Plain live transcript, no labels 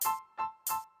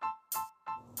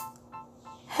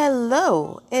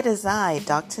Hello, it is I,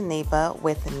 Dr. Neva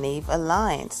with Neve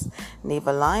Alliance. Neve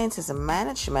Alliance is a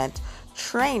management,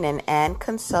 training, and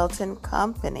consulting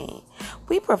company.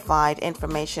 We provide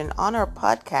information on our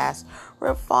podcast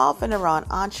revolving around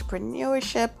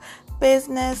entrepreneurship,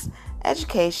 business,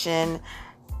 education,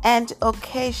 and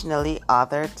occasionally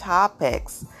other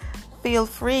topics. Feel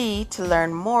free to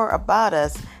learn more about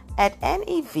us at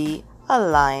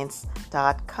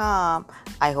nevalliance.com.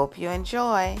 I hope you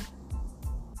enjoy.